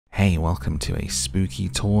Hey, welcome to a spooky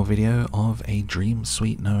tour video of a dream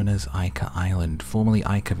suite known as Aika Island, formerly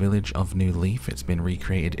Aika Village of New Leaf. It's been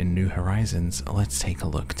recreated in New Horizons. Let's take a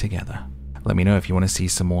look together. Let me know if you want to see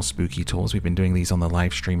some more spooky tours. We've been doing these on the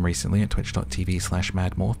live stream recently at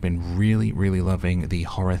twitch.tv/MadMorph. Been really loving the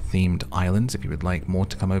horror-themed islands. If you would like more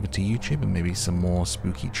to come over to YouTube and maybe some more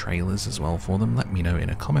spooky trailers as well for them, let me know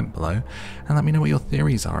in a comment below. And let me know what your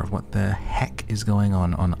theories are of what the heck is going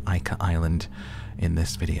on Aika Island in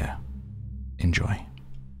this video. Enjoy.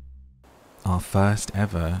 Our first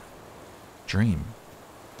ever dream.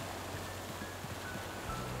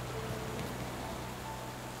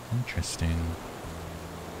 Interesting.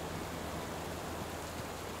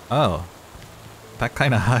 Oh, that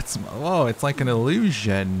kind of hurts. Whoa, it's like an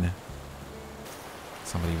illusion.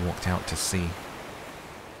 Somebody walked out to sea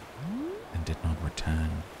and did not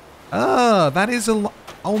return. Oh, that is a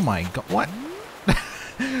oh my god, what?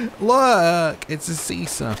 Look, it's a sea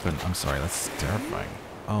serpent. I'm sorry, that's terrifying.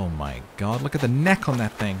 Oh my god, look at the neck on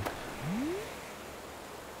that thing.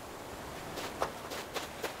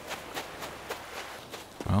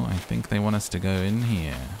 Well, I think they want us to go in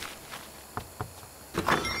here. I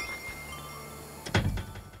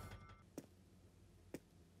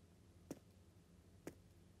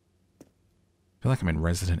feel like I'm in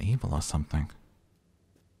Resident Evil or something.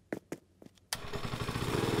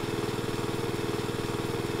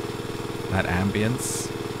 That ambience,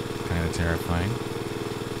 kind of terrifying.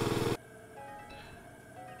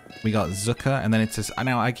 We got Zuka, and then it says,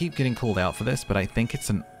 now I keep getting called out for this, but I think it's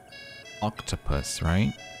an octopus,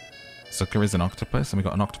 right? Zuka is an octopus, and we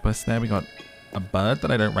got an octopus there. We got a bird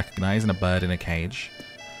that I don't recognize, and a bird in a cage.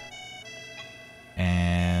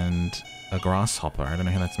 And a grasshopper. I don't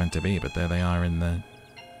know who that's meant to be, but there they are in the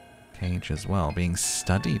cage as well, being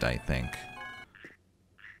studied, I think.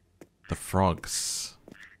 The frogs.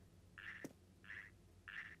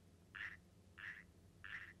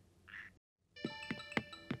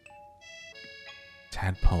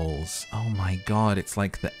 Tadpoles. Oh my god, it's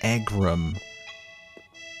like the egg room.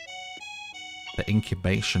 The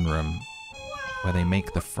incubation room where they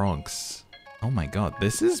make the frogs. Oh my god,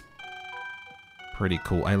 this is pretty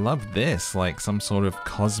cool. I love this, like some sort of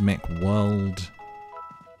cosmic world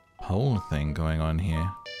whole thing going on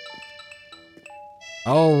here.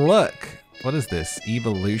 Oh look, what is this?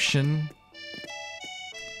 Evolution?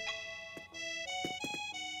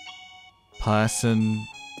 Person,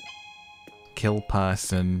 kill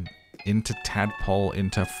person, into tadpole,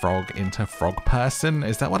 into frog person?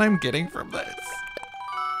 Is that what I'm getting from this?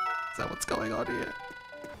 Is that what's going on here?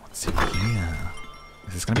 What's in here?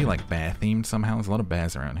 Is this gonna be like bear themed somehow? There's a lot of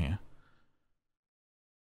bears around here.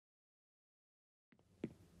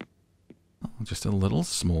 Oh, just a little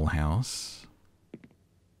small house.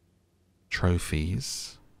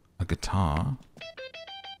 Trophies. A guitar.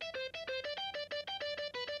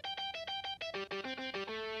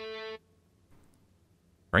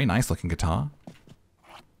 Very nice looking guitar.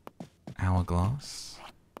 Hourglass.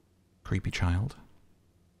 Creepy child.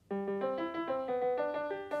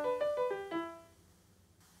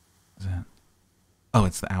 Is that? Oh,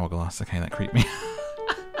 it's the hourglass. Okay, that creeped me.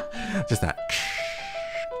 Just that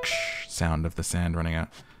sound of the sand running out.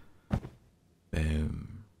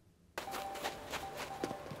 Boom.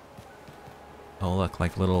 Oh, look,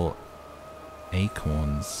 like little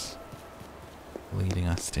acorns leading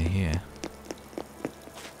us to here.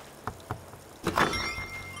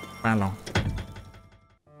 Alright.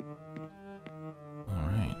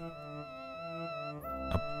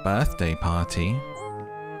 A birthday party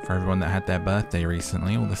for everyone that had their birthday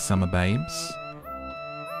recently, all the summer babes.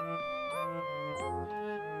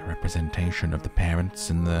 A representation of the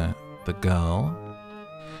parents and the girl.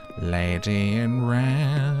 Lady in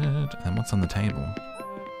red. And what's on the table?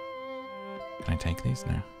 Can I take these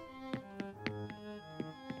now?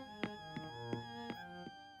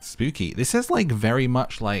 Spooky. This is like very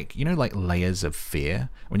much like, you know, like Layers of Fear,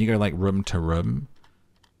 when you go like room to room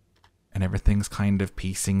and everything's kind of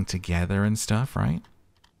piecing together and stuff, right?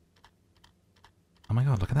 Oh my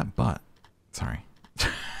god, look at that butt. Sorry.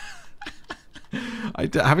 I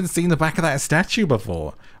haven't seen the back of that statue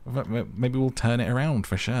before. Maybe we'll turn it around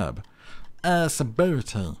for Sherb.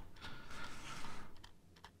 Saberto.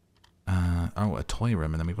 Oh, a toy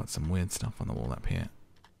room, and then we've got some weird stuff on the wall up here.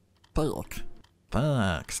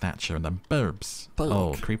 Fuck, statue and the burbs.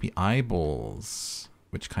 Oh, creepy eyeballs,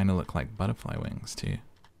 which kind of look like butterfly wings too.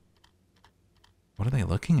 What are they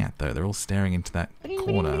looking at though? They're all staring into that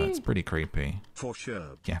corner. That's pretty creepy. For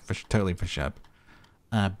sure. Yeah, totally for sure.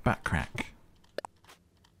 Butt crack.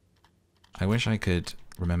 I wish I could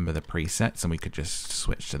remember the presets and we could just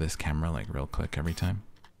switch to this camera like real quick every time.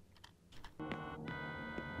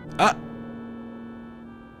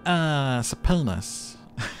 Saponis.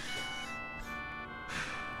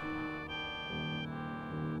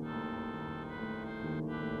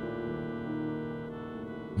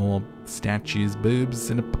 More statues, boobs,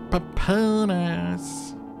 and a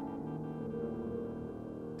paponis.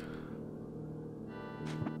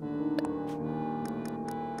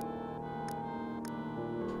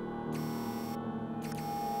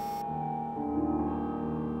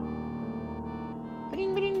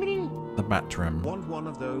 The bathroom. Want one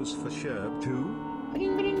of those for Sherb too?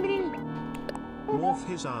 Morph,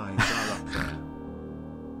 his eyes are up there.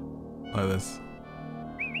 Like this.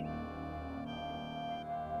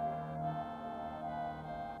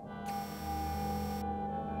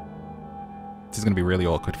 This is going to be really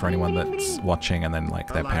awkward for anyone that's watching and then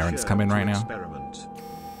like their parents come in right now.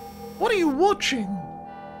 What are you watching?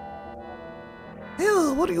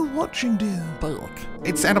 Ew, what are you watching, dear? Bulk.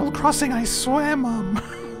 It's Animal Crossing, I swear, Mum.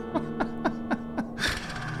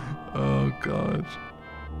 Oh, God.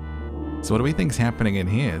 So what do we think's happening in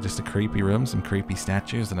here? Just a creepy room, some creepy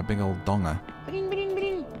statues, and a big old donger.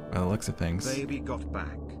 By the looks of things. Baby got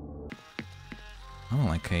back. Oh,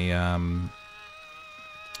 like a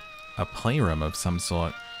playroom of some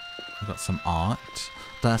sort. We've got some art.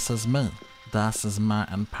 Das is me. Das is my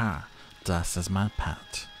pa. Das is my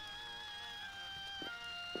pet.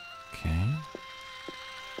 Okay.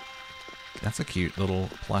 That's a cute little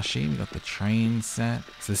plushie. We got the train set.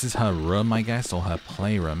 So this is her room, I guess, or her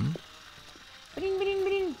playroom.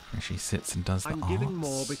 Where she sits and does the arts. I'm giving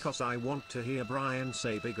more because I want to hear Brian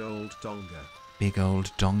say big old donga. Big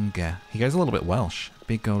old donga. He goes a little bit Welsh.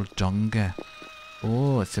 Big old donga.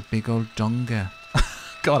 Oh, it's a big old donga.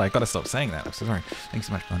 God, I gotta stop saying that. I'm so sorry. Thanks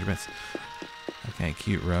so much for 100 bits. Okay,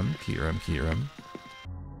 cute room, cute room, cute room.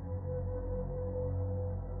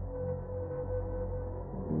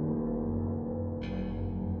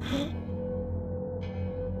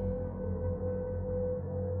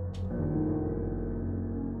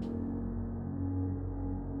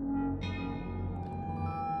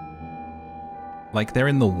 Like they're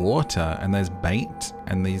in the water and there's bait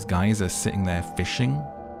and these guys are sitting there fishing.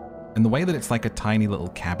 And the way that it's like a tiny little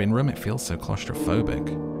cabin room, it feels so claustrophobic.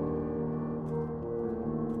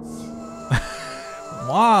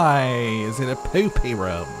 Why is it a poopy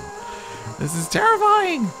room? This is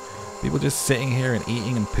terrifying. People just sitting here and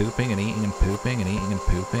eating and pooping and eating and pooping and eating and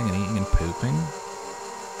pooping and eating and pooping.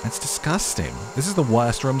 That's disgusting. This is the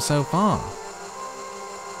worst room so far.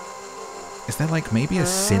 Is there like maybe a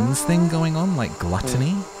sins thing going on, like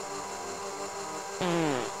gluttony?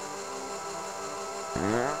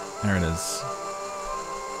 There it is.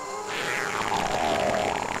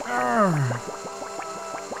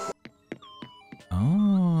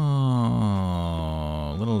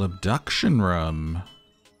 Oh, little abduction room.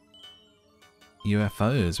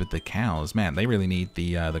 UFOs with the cows. Man, they really need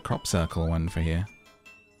the crop circle one for here.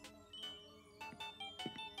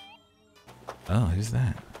 Oh, who's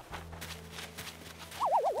that?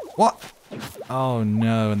 What? Oh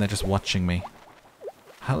no, and they're just watching me.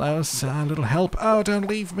 Hello, sir, little help. Oh, don't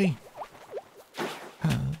leave me.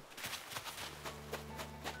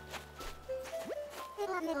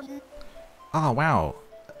 Oh, wow.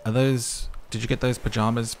 Are those... Did you get those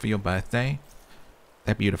pajamas for your birthday?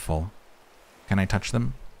 They're beautiful. Can I touch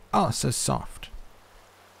them? Oh, so soft.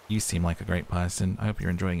 You seem like a great person. I hope you're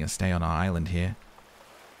enjoying your stay on our island here.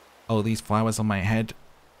 Oh, these flowers on my head.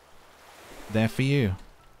 They're for you.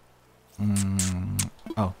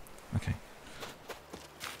 Oh, okay.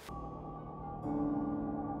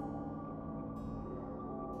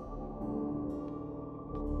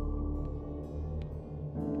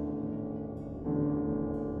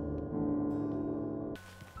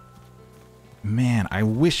 Man, I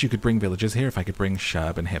wish you could bring villagers here if I could bring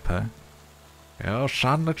Sherb and Hippo. Oh,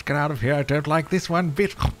 son, let's get out of here. I don't like this one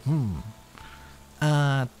bit.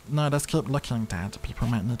 No, just keep looking, Dad. People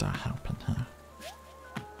might need our help in here.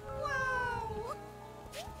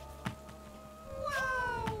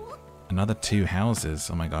 Another 2 houses.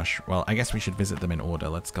 Oh my gosh. Well, I guess we should visit them in order.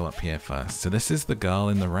 Let's go up here first. So this is the girl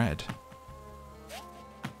in the red.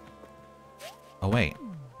 Oh wait.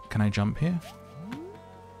 Can I jump here?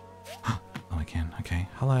 Oh, I can. Okay.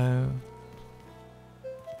 Hello.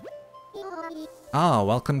 Oh,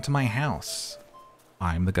 welcome to my house.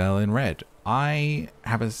 I'm the girl in red. I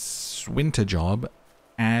have a winter job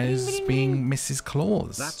as being Mrs.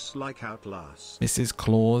 Claus. That's like Outlast. Mrs.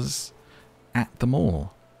 Claus at the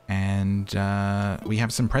mall. And we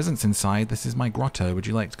have some presents inside. This is my grotto. Would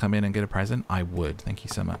you like to come in and get a present? I would. Thank you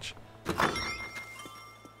so much.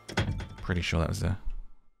 Pretty sure that was the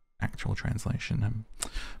actual translation. I'm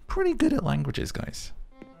pretty good at languages, guys.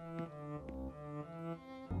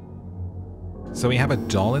 So we have a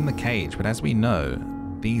doll in the cage, but as we know,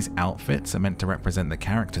 these outfits are meant to represent the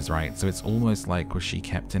characters, right? So it's almost like, was she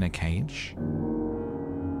kept in a cage?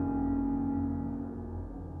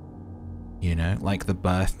 You know, like the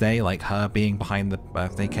birthday, like her being behind the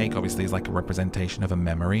birthday cake obviously is like a representation of a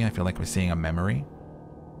memory. I feel like we're seeing a memory.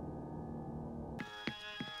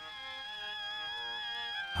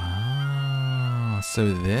 Ah,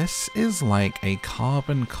 so this is like a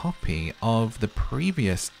carbon copy of the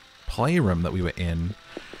previous playroom that we were in.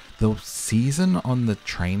 The season on the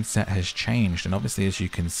train set has changed, and obviously, as you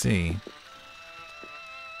can see,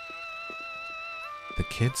 the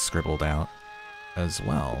kids scribbled out as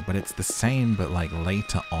well, but it's the same, but like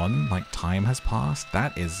later on, like time has passed.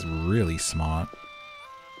 That is really smart.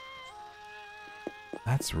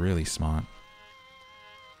 That's really smart.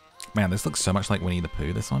 Man, this looks so much like Winnie the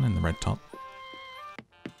Pooh, this one in the red top.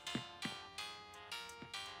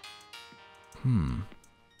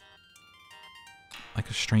 Like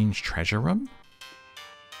a strange treasure room?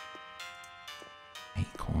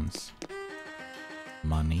 Acorns.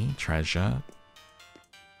 Money, treasure.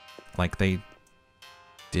 Like they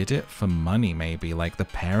did it for money, maybe. Like the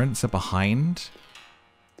parents are behind.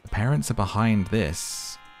 The parents are behind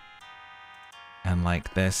this. And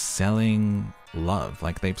like they're selling love.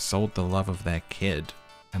 Like they've sold the love of their kid.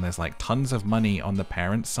 And there's like tons of money on the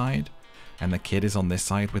parents' side. And the kid is on this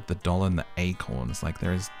side with the doll and the acorns. Like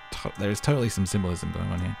there is totally some symbolism going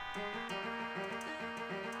on here.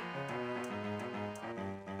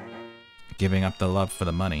 Giving up the love for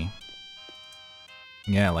the money.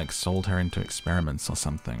 Yeah, like sold her into experiments or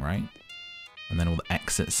something, right? And then all the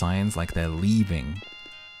exit signs, like they're leaving.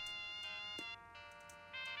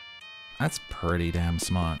 That's pretty damn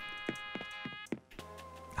smart.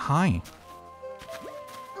 Hi.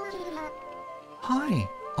 Hi,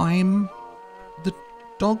 I'm the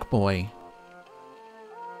dog boy.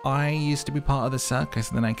 I used to be part of the circus,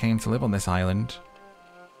 and then I came to live on this island.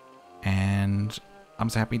 And I'm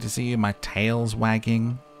so happy to see you. My tail's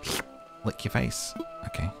wagging. Lick your face.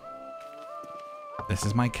 Okay. This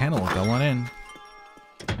is my kennel. Go on in.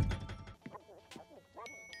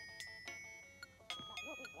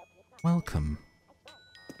 Welcome.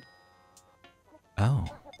 Oh.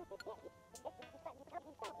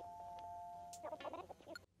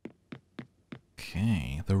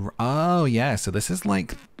 Okay. Oh, yeah. So this is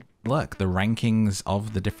like, look, the rankings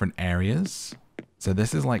of the different areas. So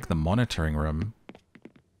this is like the monitoring room.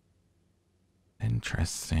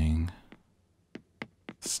 Interesting.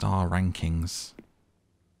 Star rankings.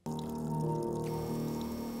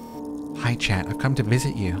 Hi, chat. I've come to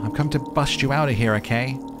visit you. I've come to bust you out of here, okay?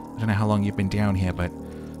 I don't know how long you've been down here, but...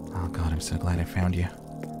 Oh, God, I'm so glad I found you.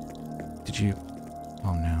 Did you...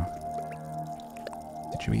 Oh, no.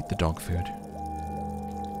 Did you eat the dog food?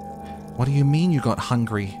 What do you mean you got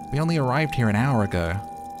hungry? We only arrived here an hour ago.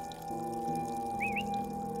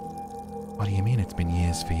 What do you mean it's been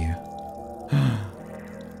years for you?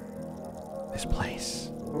 This place.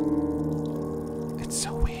 It's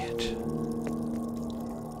so weird.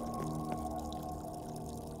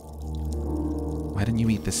 Why didn't you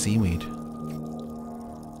eat the seaweed?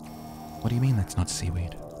 What do you mean that's not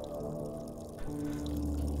seaweed?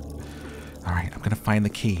 Alright, I'm gonna find the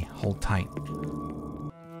key. Hold tight.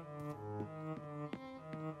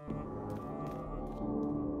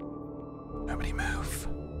 Nobody move.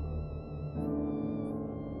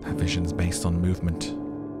 That vision's based on movement.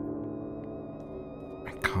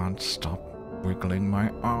 I can't stop wiggling my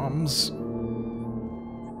arms.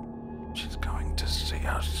 She's going to see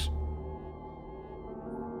us.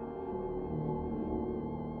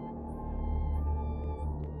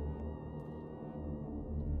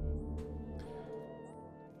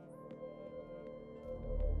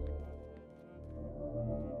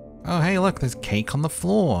 Oh, hey, look, there's cake on the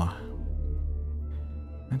floor.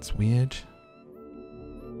 That's weird.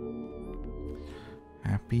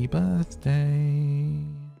 Happy birthday.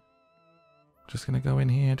 Just gonna go in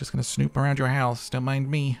here, just gonna snoop around your house, don't mind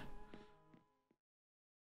me.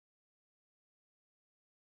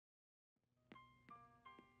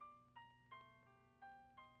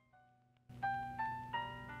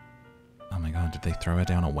 Oh my god, did they throw her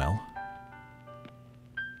down a well?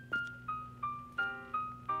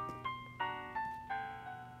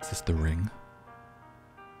 Is this the ring?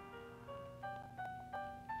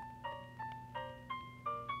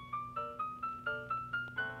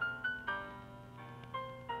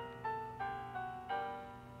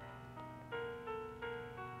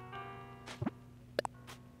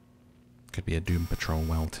 Could be a Doom Patrol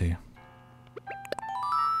well too.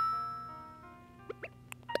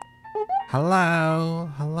 Hello,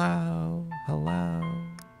 hello, hello.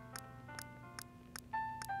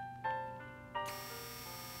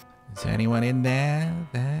 Is there anyone in there?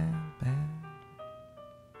 There?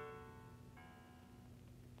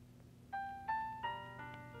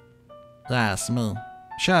 Yes, me.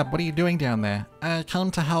 Shub, what are you doing down there? I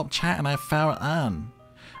came to help chat and I fell in.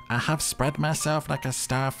 I have spread myself like a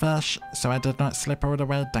starfish, so I did not slip all the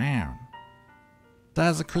way down.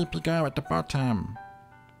 There's a creepy girl at the bottom.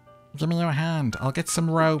 Give me your hand, I'll get some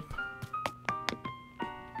rope.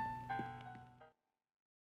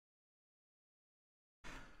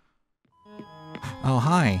 Oh,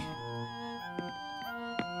 hi.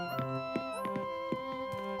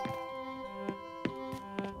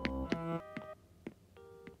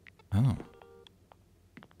 Oh.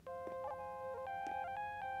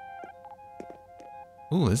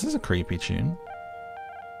 Ooh, this is a creepy tune.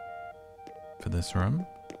 For this room.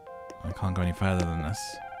 I can't go any further than this.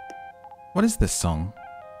 What is this song?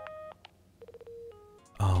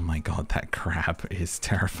 Oh my god, that crab is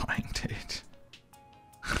terrifying, dude.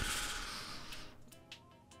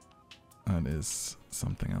 That is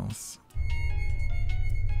something else.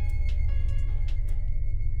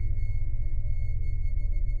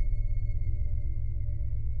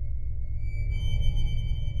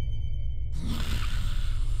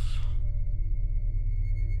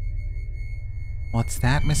 What's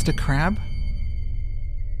that, Mr. Crab?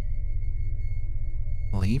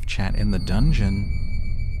 Leave chat in the dungeon.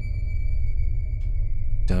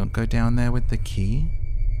 Don't go down there with the key.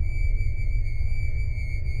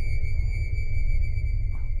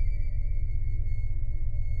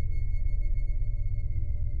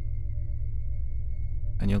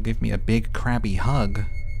 And you'll give me a big crabby hug.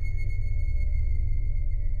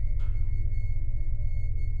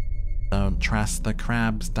 Don't trust the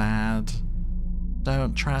crabs, Dad.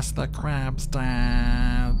 Don't trust the crabs,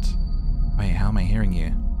 Dad. Wait, how am I hearing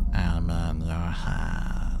you? I'm in your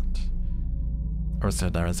head.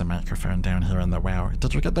 Also, there is a microphone down here in the well.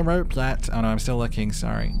 Did you get the rope yet? Oh no, I'm still looking,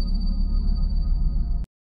 sorry.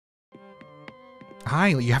 Hi,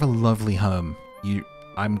 you have a lovely home.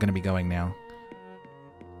 I'm gonna be going now.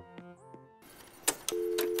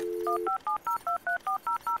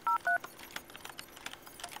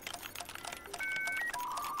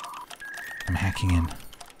 I'm hacking in.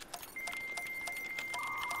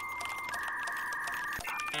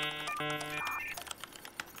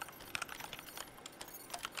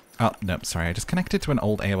 Oh, no, sorry. I just connected to an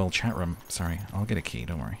old AOL chat room. Sorry. I'll get a key,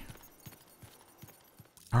 don't worry.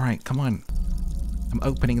 Alright, come on. I'm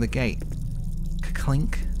opening the gate.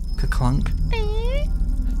 Ka-clink. Ka-clunk.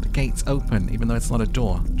 The gate's open, even though it's not a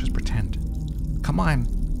door. Just pretend. Come on.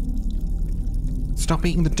 Stop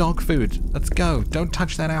eating the dog food. Let's go. Don't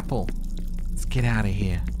touch that apple. Let's get out of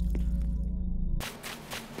here.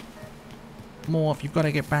 Morph, you've got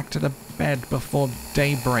to get back to the bed before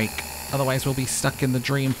daybreak. Otherwise we'll be stuck in the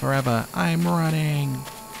dream forever. I'm running.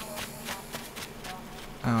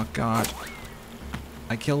 Oh god.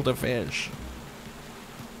 I killed a fish.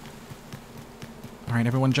 Alright,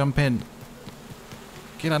 everyone jump in.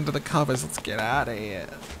 Get under the covers. Let's get out of here.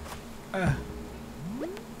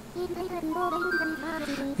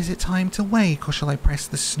 Is it time to wake or shall I press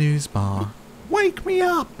the snooze bar? Wake me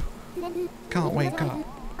up! Can't wake up.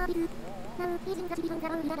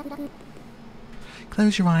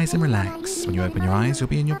 Close your eyes and relax. When you open your eyes, you'll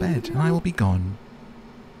be in your bed, and I will be gone.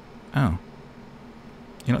 Oh.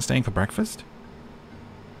 You're not staying for breakfast?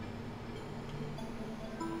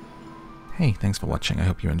 Hey, thanks for watching. I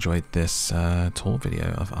hope you enjoyed this tour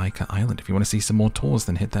video of Aika Island. If you want to see some more tours,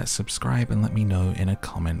 then hit that subscribe and let me know in a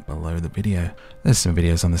comment below the video. There's some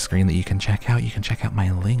videos on the screen that you can check out. You can check out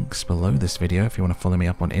my links below this video. If you want to follow me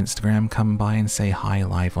up on Instagram, come by and say hi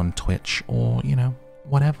live on Twitch, or, you know,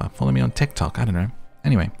 whatever. Follow me on TikTok, I don't know.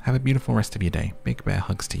 Anyway, have a beautiful rest of your day. Big bear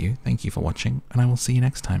hugs to you. Thank you for watching, and I will see you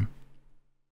next time.